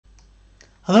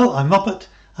Hello, I'm Robert,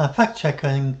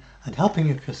 fact-checking and helping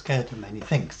you if you're scared of many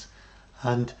things.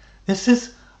 And this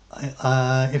is,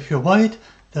 if you're worried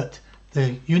that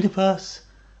the universe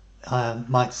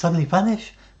might suddenly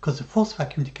vanish because of forced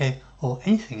vacuum decay or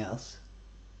anything else,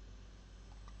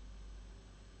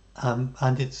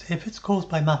 and if it's caused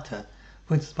by matter,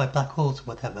 for instance by black holes or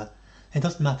whatever, it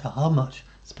doesn't matter how much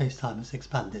space-time is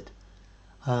expanded.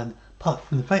 And apart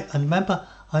from and remember,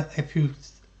 if you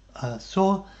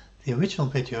saw the original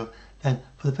video, then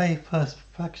for the very first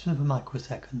fraction of a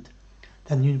microsecond,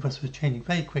 then the universe was changing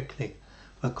very quickly.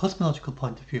 From a cosmological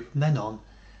point of view, from then on,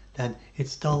 then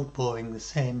it's dull, boring, the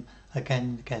same again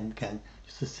and again and again,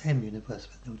 just the same universe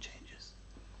with no changes.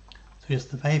 So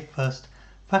just the very first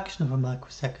fraction of a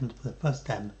microsecond for the first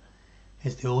M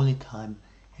is the only time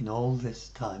in all this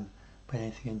time when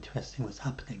anything interesting was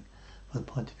happening from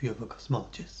the point of view of a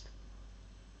cosmologist.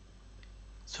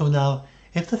 So now,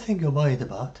 if the thing you're worried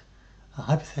about, a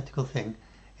hypothetical thing,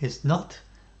 is not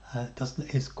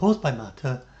is caused by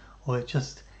matter, or it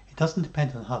doesn't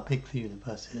depend on how big the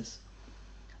universe is,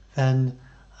 then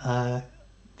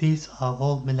these are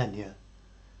all millennia,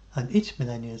 and each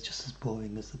millennia is just as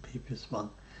boring as the previous one.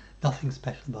 Nothing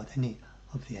special about any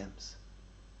of the M's.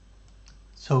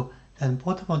 So then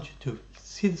what I want you to do,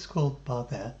 see the scroll bar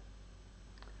there,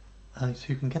 so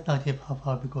you can get an idea of how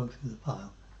far we're going through the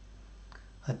file.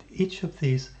 And each of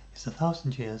these is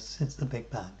 1,000 years since the Big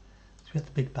Bang. So we had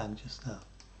the Big Bang just now.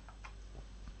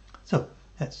 So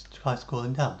let's try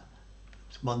scrolling down.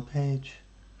 It's 1 page,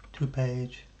 2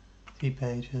 page, 3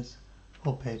 pages,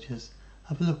 4 pages.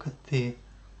 Have a look at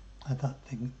that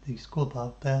thing, the scroll bar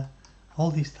up there.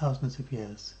 All these thousands of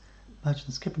years.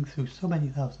 Imagine skipping through so many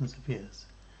thousands of years.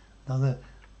 Another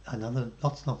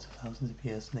lots and lots of thousands of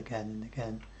years, and again and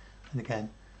again and again.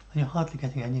 And you're hardly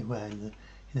getting anywhere in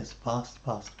this vast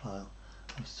file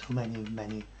of so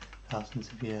many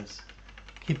thousands of years.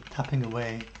 Keep tapping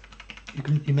away.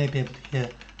 You may be able to hear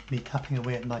me tapping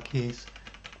away at my keys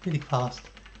really fast,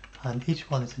 and each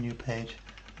one is a new page,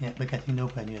 and yet we're getting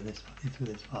nowhere near this through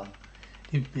this file.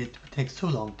 It would take so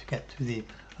long to get to the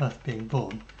Earth being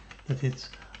born that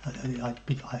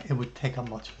it would take up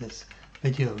much of this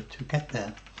video to get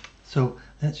there. So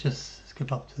let's just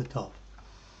skip up to the top.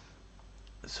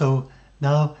 So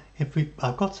now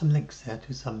I've got some links there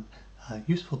to some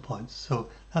useful points. So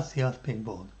that's the Earth being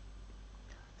born.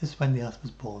 This is when the Earth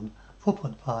was born,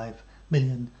 4.5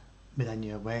 million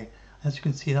millennia away. As you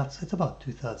can see, it's about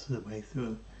 2/3 of the way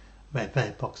through, very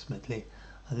approximately.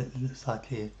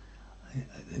 Slightly,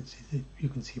 you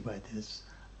can see where it is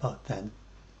about then.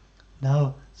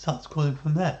 Now start scrolling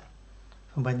from there,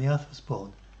 from when the Earth was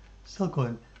born. Still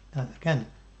going down again.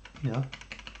 I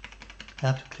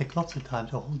have to click lots of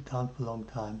times or hold it down for a long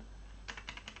time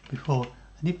before,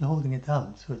 and even holding it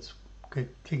down, so it's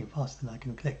clicking faster than I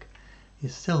can click.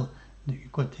 It's going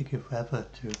to take you forever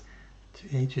to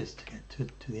ages to get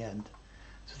to the end.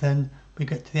 So then we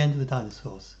get to the end of the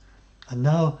dinosaurs, and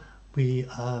now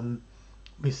it's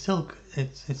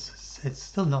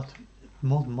still not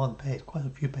more than 1 page, quite a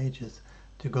few pages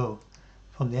to go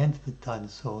from the end of the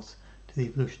dinosaurs to the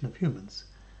evolution of humans.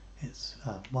 It's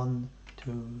 1,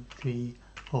 2, 3,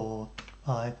 4,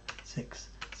 5, 6,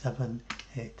 7,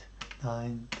 8,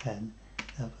 9, 10,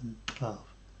 11,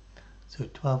 12. So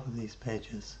 12 of these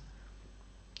pages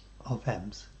of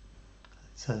M's.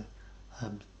 So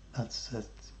that's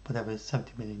whatever,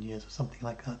 70 million years or something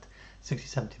like that. 60,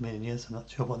 70 million years, I'm not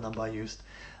sure what number I used,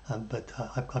 but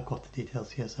I've got the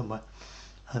details here somewhere.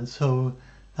 And so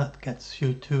that gets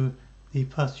you to the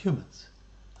first humans,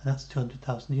 and that's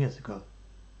 200,000 years ago.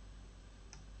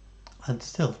 And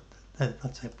still,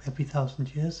 that's every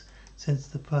 1,000 years since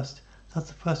that's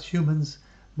the first humans,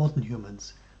 modern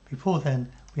humans. Before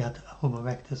then, we had Homo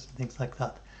erectus and things like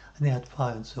that, and they had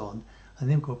fire and so on, and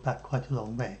they go back quite a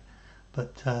long way.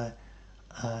 But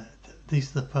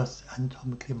these are the first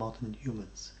anatomically modern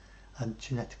humans, and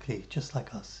genetically just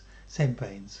like us, same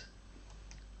brains,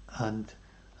 and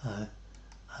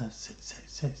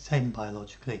same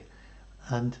biologically.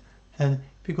 And then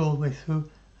if you go all the way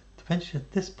through, eventually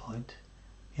at this point,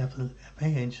 you have a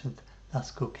very ancient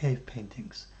Lascaux cave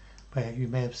paintings, where you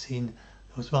may have seen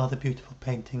those rather beautiful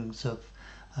paintings of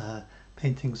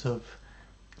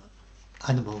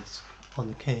animals on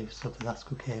the caves of the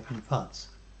Lascaux cave in France.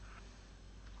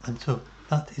 And so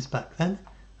that is back then,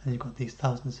 and you've got these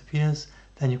thousands of years.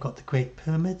 Then you've got the Great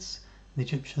Pyramids. The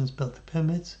Egyptians built the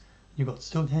pyramids. You've got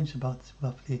Stonehenge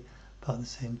roughly about the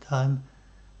same time,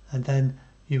 and then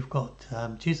you've got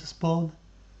Jesus born,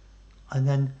 and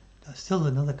then there's still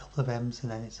another couple of M's,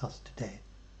 and then it's us today.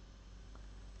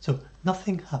 So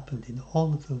nothing happened in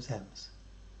all of those M's.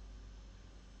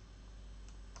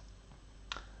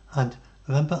 And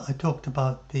remember I talked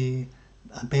about the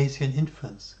Bayesian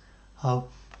inference, how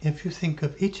if you think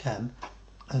of each m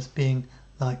as being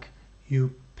like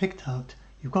you've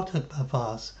got a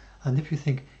vase, and if you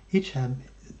think each m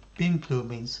being blue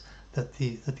means that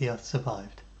the Earth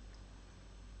survived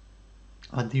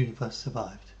and the universe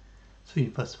survived. So the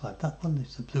universe survived. That one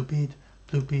is a blue bead,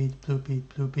 blue bead, blue bead,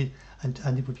 blue bead, and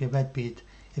it would be a red bead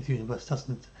if the universe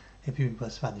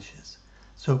vanishes.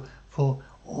 So for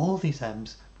all these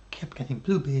m's, kept getting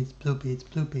blue beads, blue beads,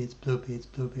 blue beads, blue beads,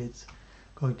 blue beads,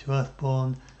 going to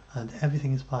Earthborn, and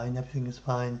everything is fine, everything is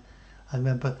fine. And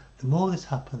remember, the more this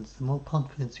happens, the more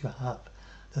confidence you have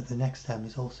that the next m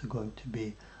is also going to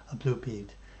be a blue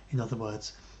bead. In other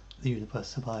words, the universe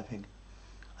surviving.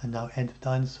 And now end of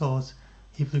dinosaurs,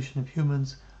 evolution of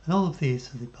humans, and all of these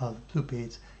are the blue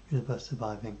beads, universe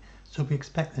surviving. So we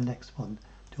expect the next one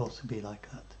to also be like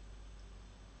that.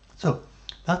 So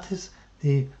that is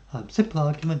the simple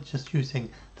argument, just using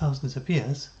thousands of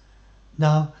years.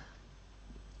 Now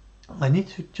I need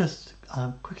to just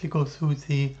quickly go through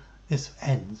this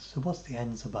ends. So what's the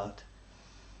ends about?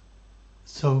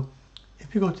 So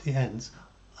if you go to the ends,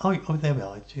 oh there we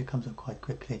are, it comes up quite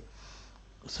quickly.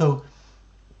 So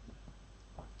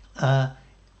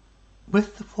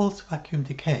with the false vacuum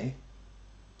decay,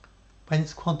 when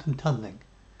it's quantum tunneling,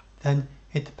 then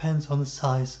it depends on the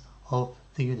size of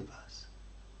the universe.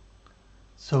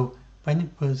 So when it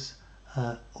was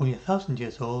only 1,000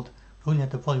 years old, we only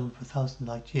had a volume of 1,000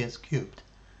 light years cubed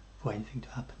for anything to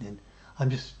happen in. I'm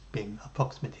just being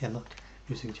approximate here, not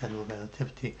using general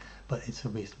relativity, but it's a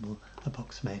reasonable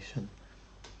approximation.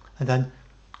 And then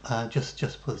just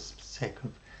for the sake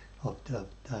of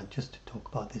just to talk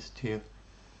about this to you.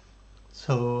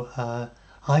 So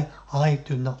I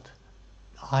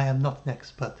am not an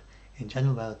expert in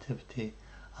general relativity.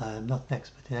 I am not an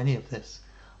expert in any of this.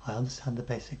 I understand the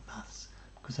basic maths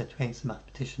because I trained as a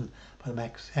mathematician, but my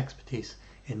expertise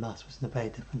in maths was in a very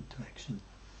different direction.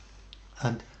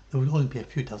 And there would only be a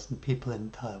few dozen people in the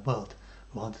entire world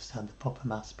who understand the proper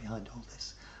maths behind all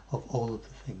this, of all of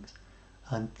the things.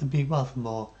 And there'd be rather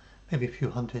more, maybe a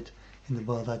few hundred in the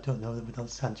world, I don't know, that would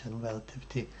understand general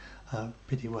relativity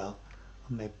pretty well.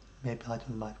 Or maybe I don't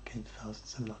know, might have gained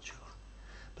thousands, I'm not sure.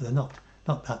 But there are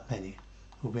not that many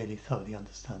who really thoroughly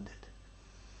understand it.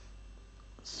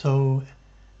 So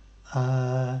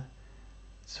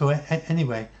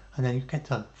anyway, and then you get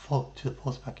to the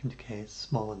false vacuum decay, it's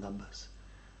smaller numbers,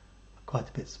 quite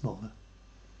a bit smaller.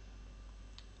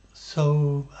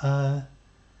 So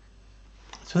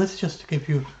so this is just to give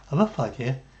you a rough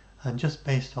idea, and just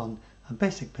based on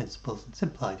basic principles and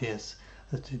simple ideas,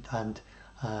 and to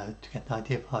get an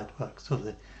idea of how it works. So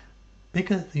the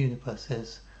bigger the universe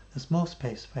is, there's more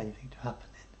space for anything to happen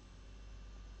in.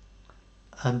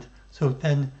 And so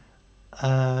then,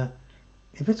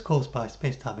 if it's caused by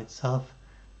space-time itself,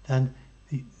 then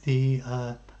at the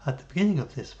beginning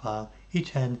of this file,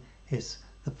 each n is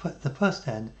the first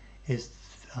n is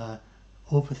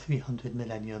over 300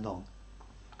 millennia long.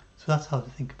 So that's how to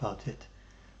think about it,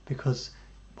 because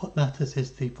what matters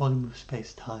is the volume of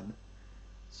space-time.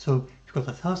 So you've got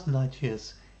 1,000 light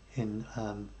years in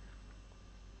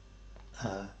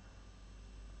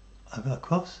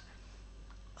across,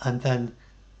 and then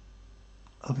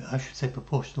I should say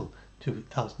proportional to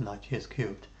 1,000 light years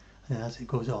cubed, and then as it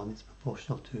goes on, it's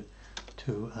proportional to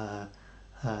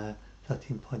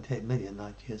 13.8 million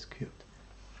light years cubed.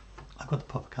 I've got the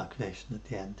proper calculation at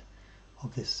the end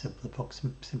of this simple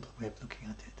way of looking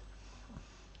at it.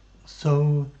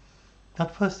 So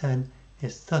that first n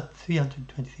is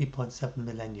 323.7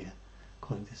 millennia,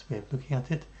 according to this way of looking at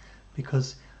it,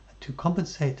 because to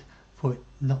compensate for it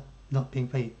not being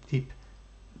very deep,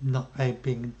 not very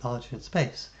being large in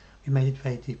space, we made it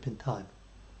very deep in time.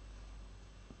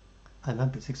 And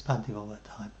remember, it's expanding all that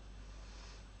time.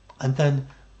 And then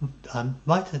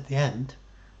right at the end,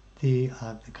 the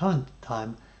current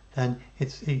time, then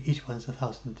each one is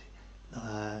 1,000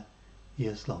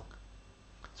 years long.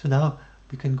 So now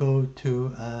we can go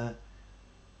to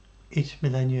each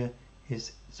millennia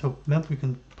is, so remember we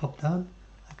can pop down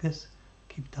like this,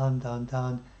 keep down, down,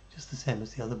 down, just the same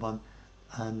as the other one,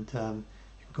 and you can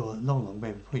go a long, long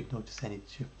way before you notice any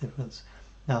shift difference.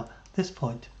 Now at this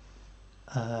point,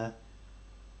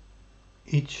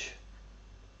 each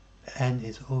n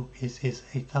is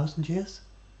 8,000 years.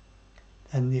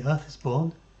 Then the Earth is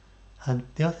born, and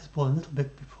the Earth is born a little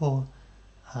bit before,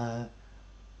 and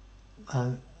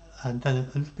then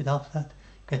a little bit after that,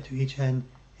 you get to each n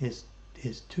is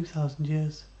 2,000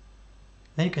 years.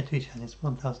 Then you get to each n is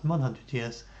 1,100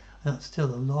 years, and that's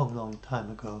still a long, long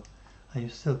time ago, and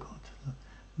you've still got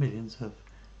millions of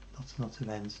lots and lots of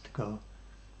n's to go.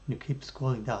 you keep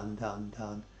scrolling down, down,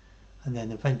 down, and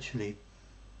then eventually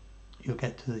you'll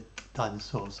get to the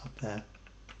dinosaurs up there.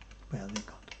 Where they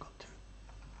got to.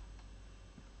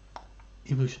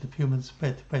 Evolution of humans,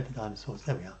 spread the dinosaurs.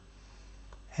 There we are.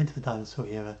 Enter the dinosaur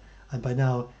era, and by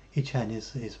now each N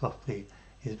is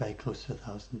very close to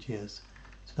 1,000 years.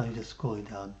 So now you're just scrolling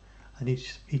down, and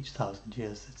each 1,000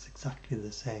 years it's exactly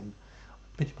the same,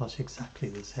 pretty much exactly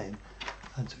the same,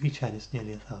 and so each N is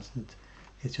nearly 1,000.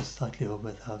 It's just slightly over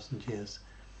 1,000 years,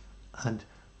 and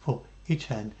for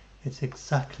each N it's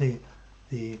exactly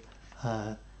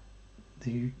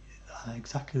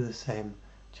exactly the same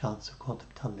chance of quantum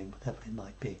tunneling, whatever it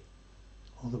might be,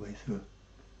 all the way through.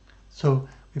 So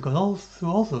we've gone all through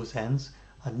all those N's,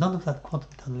 and none of that quantum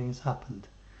tunneling has happened.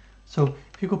 So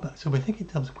if you go back, so we're thinking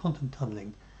in terms of quantum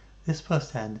tunneling. This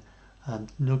first N,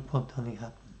 and no quantum tunneling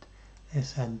happened.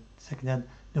 This N, second N,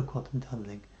 no quantum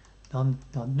tunneling.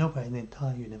 Nowhere in the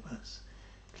entire universe.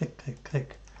 Click, click,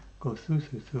 click, go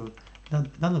through.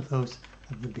 None of those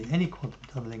have there been any quantum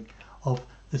tunneling of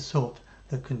the sort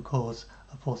that can cause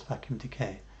a force vacuum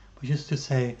decay, which is to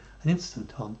say an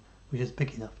instanton which is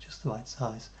big enough, just the right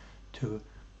size,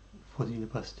 for the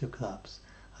universe to collapse.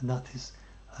 And that is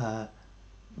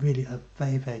really a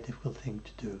very, very difficult thing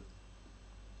to do,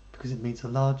 because it means a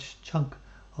large chunk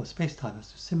of space-time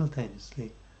has to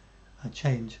simultaneously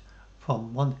change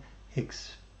from one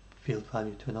Higgs field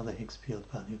value to another Higgs field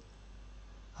value.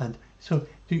 And so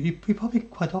you probably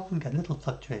quite often get little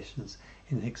fluctuations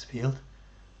in the Higgs field,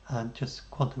 and just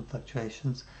quantum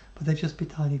fluctuations, but they just be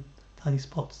tiny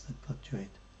spots that fluctuate.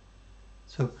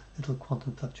 So little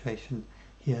quantum fluctuation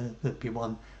here, there'd be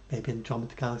one maybe in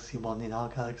Andromeda galaxy, one in our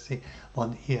galaxy,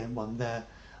 one here, one there.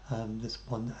 This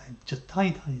one, just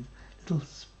tiny little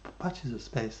patches of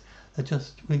space that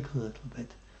just wrinkle a little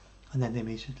bit, and then they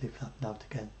immediately flatten out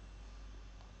again.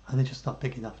 And they're just not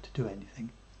big enough to do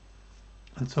anything.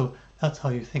 And so that's how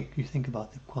you think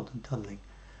about the quantum tunneling.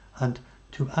 And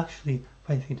to actually,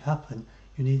 for anything to happen,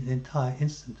 you need an entire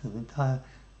instant, an entire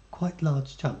quite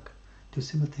large chunk to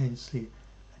simultaneously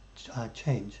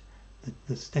change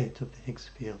the state of the Higgs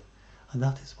field. And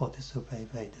that is what is so very,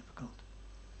 very difficult.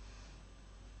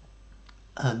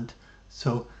 And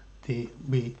so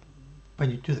when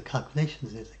you do the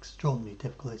calculations, it's extraordinarily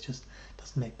difficult. It just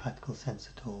doesn't make practical sense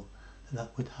at all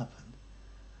that would happen.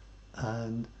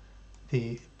 And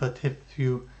this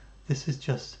is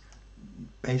just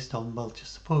based on, well,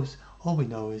 just suppose all we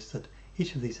know is that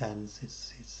each of these N's,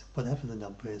 it's whatever the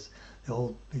number is,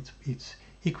 it's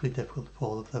equally difficult for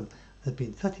all of them. There have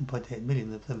been 13.8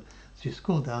 million of them. So you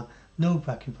scroll down, no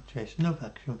vacuum fluctuation, no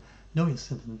vacuum, no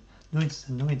instant, no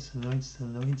instant, no instant, no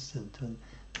instant, no instant, and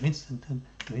no instant, and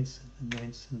no instant, and no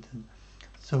instant. And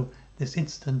so this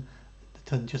instant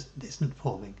just isn't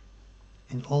forming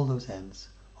in all those N's,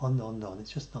 on.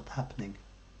 It's just not happening.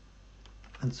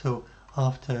 And so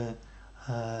after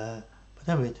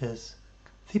whatever it is,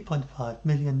 3.5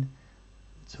 million,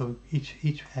 so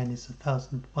each N is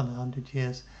 1,100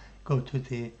 years, go to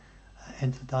the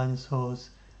end of the dinosaurs,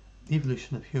 the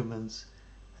evolution of humans,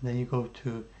 and then you go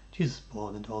to Jesus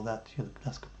born and all that,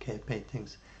 classical cave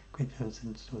paintings, great pyramids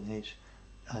in the Stone Age,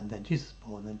 and then Jesus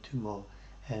born and 2 more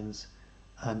N's,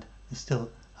 and there still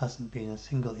hasn't been a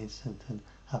single instant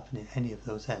happen in any of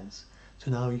those N's. So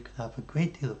now you can have a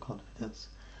great deal of confidence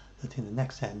that in the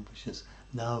next N, which is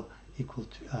now equal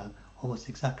to almost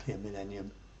exactly a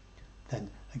millennium, then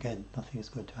again nothing is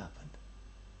going to happen.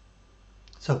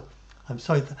 So I'm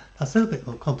sorry that's a little bit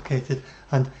more complicated,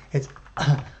 and it's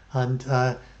but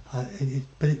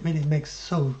it really makes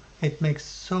so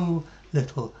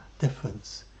little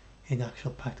difference in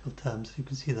actual practical terms. You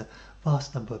can see the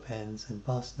vast number of N's and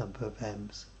vast number of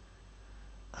M's,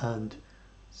 and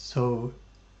so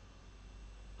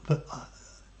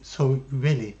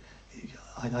really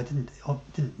I didn't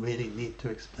really need to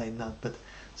explain that, but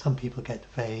some people get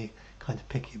very kind of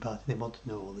picky about it. They want to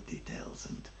know all the details,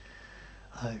 and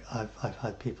I've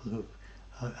had people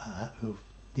who've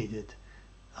needed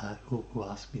who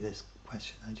asked me this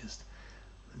question.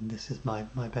 This is my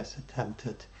best attempt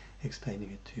at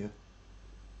explaining it to you.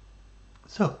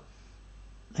 So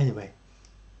anyway,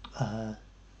 but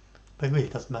it really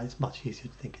doesn't matter. It's much easier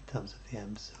to think in terms of the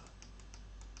M's.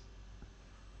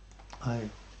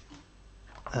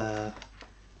 So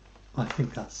I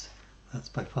think that's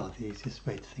by far the easiest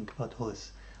way to think about all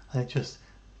this. And it just,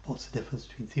 what's the difference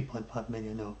between 3.5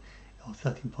 million or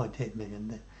 13.8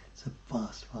 million? It's a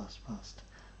vast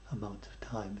amount of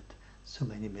time, and so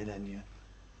many millennia,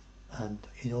 and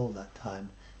in all that time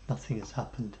nothing has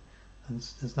happened, and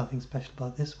there's nothing special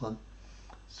about this one.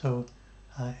 So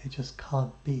it just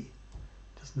can't be.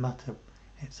 It doesn't matter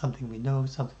It's something we know,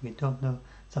 something we don't know,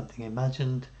 something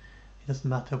imagined. It doesn't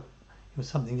matter. It was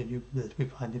something that we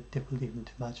find it difficult even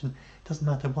to imagine. It doesn't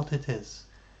matter what it is,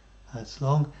 as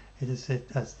long as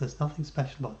there's nothing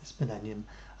special about this millennium,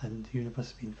 and the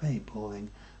universe has been very boring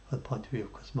from the point of view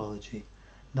of cosmology.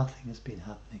 Nothing has been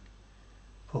happening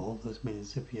for all those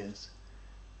millions of years.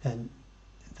 Then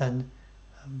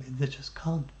there just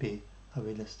can't be a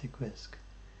realistic risk.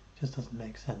 It just doesn't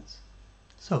make sense.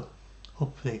 So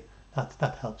hopefully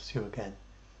that helps you again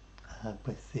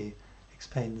with the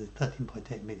explain the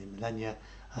 13.8 million millennia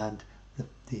and the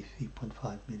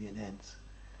 3.5 million ends,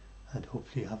 and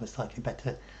hopefully you have a slightly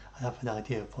better have an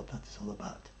idea of what that is all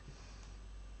about.